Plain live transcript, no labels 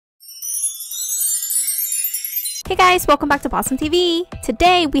Hey guys, welcome back to PawesomeTV.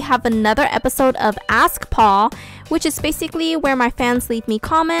 Today we have another episode of Ask Paw, which is basically where my fans leave me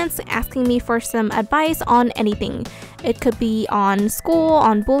comments asking me for some advice on anything. It could be on school,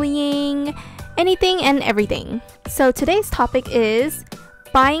 on bullying, anything and everything. So today's topic is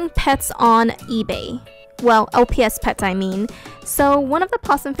buying pets on eBay. Well, LPS pets I mean. So one of the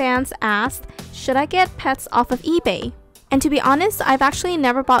Pawesome fans asked, should I get pets off of eBay? And to be honest, I've actually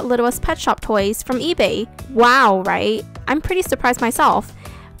never bought Littlest Pet Shop toys from eBay. Wow, right? I'm pretty surprised myself.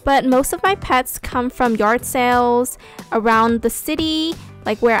 But most of my pets come from yard sales around the city,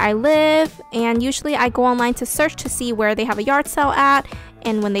 like where I live, and usually I go online to search to see where they have a yard sale at,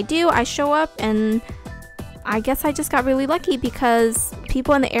 and when they do, I show up, and I guess I just got really lucky because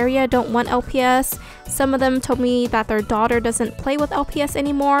people in the area don't want LPS. Some of them told me that their daughter doesn't play with LPS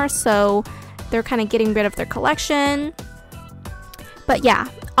anymore, so they're kind of getting rid of their collection. But yeah,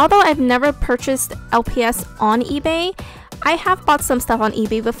 although I've never purchased LPS on eBay, I have bought some stuff on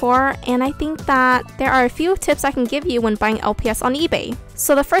eBay before, and I think that there are a few tips I can give you when buying LPS on eBay.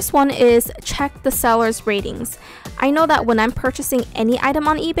 So the first one is check the seller's ratings. I know that when I'm purchasing any item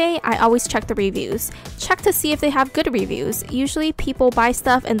on eBay, I always check the reviews. Check to see if they have good reviews. Usually people buy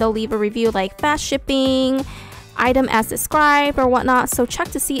stuff and they'll leave a review like fast shipping, item as described or whatnot, so check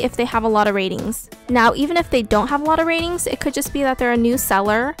to see if they have a lot of ratings. Now, even if they don't have a lot of ratings, it could just be that they're a new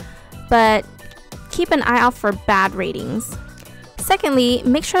seller, but keep an eye out for bad ratings. Secondly,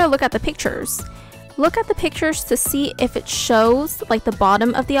 make sure to look at the pictures. Look at the pictures to see if it shows like the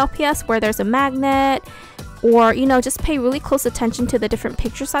bottom of the LPS where there's a magnet, or just pay really close attention to the different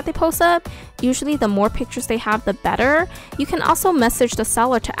pictures that they post up. Usually the more pictures they have, the better. You can also message the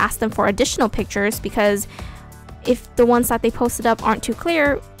seller to ask them for additional pictures, because if the ones that they posted up aren't too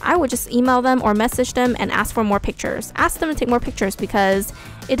clear, I would just email them or message them and ask for more pictures. Ask them to take more pictures because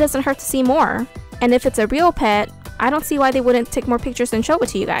it doesn't hurt to see more. And if it's a real pet, I don't see why they wouldn't take more pictures and show it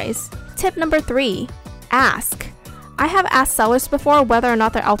to you guys. Tip number 3, ask. I have asked sellers before whether or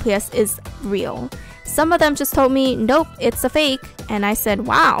not their LPS is real. Some of them just told me, nope, it's a fake. And I said,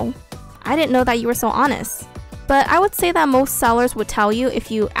 wow, I didn't know that you were so honest. But I would say that most sellers would tell you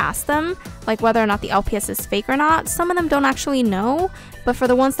if you ask them, like whether or not the LPS is fake or not. Some of them don't actually know, but for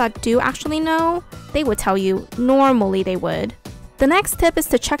the ones that do actually know, they would tell you. Normally they would. The next tip is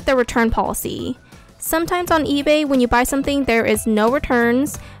to check their return policy. Sometimes on eBay, when you buy something, there is no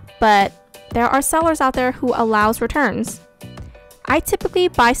returns, but there are sellers out there who allows returns. I typically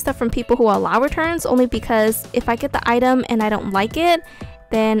buy stuff from people who allow returns only because if I get the item and I don't like it,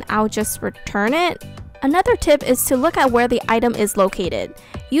 then I'll just return it. Another tip is to look at where the item is located.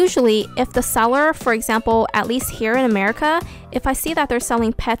 Usually, if the seller, for example, at least here in America, if I see that they're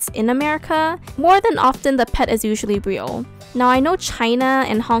selling pets in America, more than often the pet is usually real. Now, I know China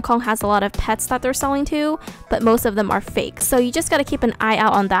and Hong Kong has a lot of pets that they're selling to, but most of them are fake. So you just gotta keep an eye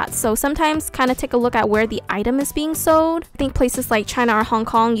out on that. So sometimes kind of take a look at where the item is being sold. I think places like China or Hong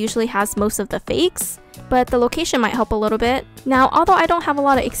Kong usually has most of the fakes, but the location might help a little bit. Now, although I don't have a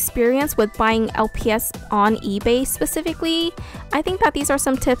lot of experience with buying LPS on eBay specifically, I think that these are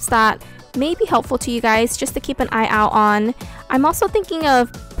some tips that may be helpful to you guys just to keep an eye out on. I'm also thinking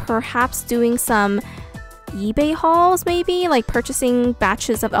of perhaps doing some eBay hauls, maybe like purchasing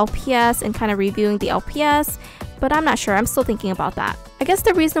batches of LPS and kind of reviewing the LPS, but I'm not sure. I'm still thinking about that. I guess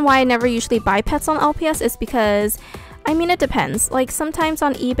the reason why I never usually buy pets on LPS is because it depends. Like sometimes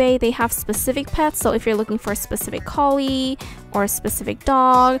on eBay they have specific pets, so if you're looking for a specific collie or a specific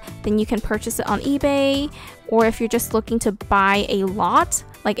dog, then you can purchase it on eBay. Or if you're just looking to buy a lot,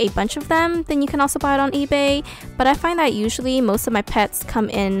 like a bunch of them, then you can also buy it on eBay. But I find that usually most of my pets come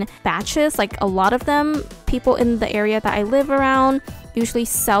in batches, like a lot of them. People in the area that I live around usually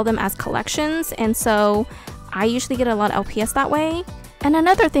sell them as collections, and so I usually get a lot of LPS that way. And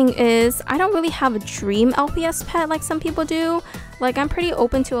another thing is, I don't really have a dream LPS pet like some people do. Like, I'm pretty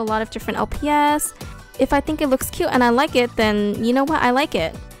open to a lot of different LPS. If I think it looks cute and I like it, then you know what, I like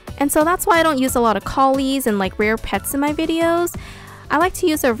it. And so that's why I don't use a lot of collies and like rare pets in my videos. I like to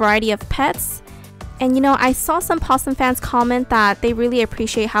use a variety of pets. And I saw some Pawesome fans comment that they really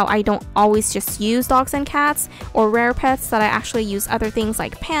appreciate how I don't always just use dogs and cats or rare pets, that I actually use other things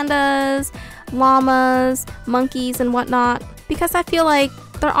like pandas, llamas, monkeys, and whatnot, because I feel like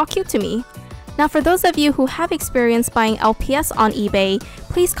they're all cute to me. Now, for those of you who have experience buying LPS on eBay,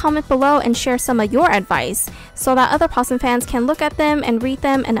 please comment below and share some of your advice so that other Pawesome fans can look at them and read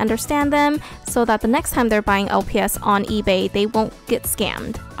them and understand them, so that the next time they're buying LPS on eBay, they won't get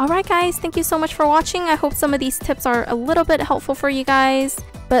scammed. Alright guys, thank you so much for watching. I hope some of these tips are a little bit helpful for you guys.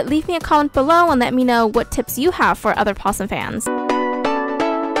 But leave me a comment below and let me know what tips you have for other Pawesome fans.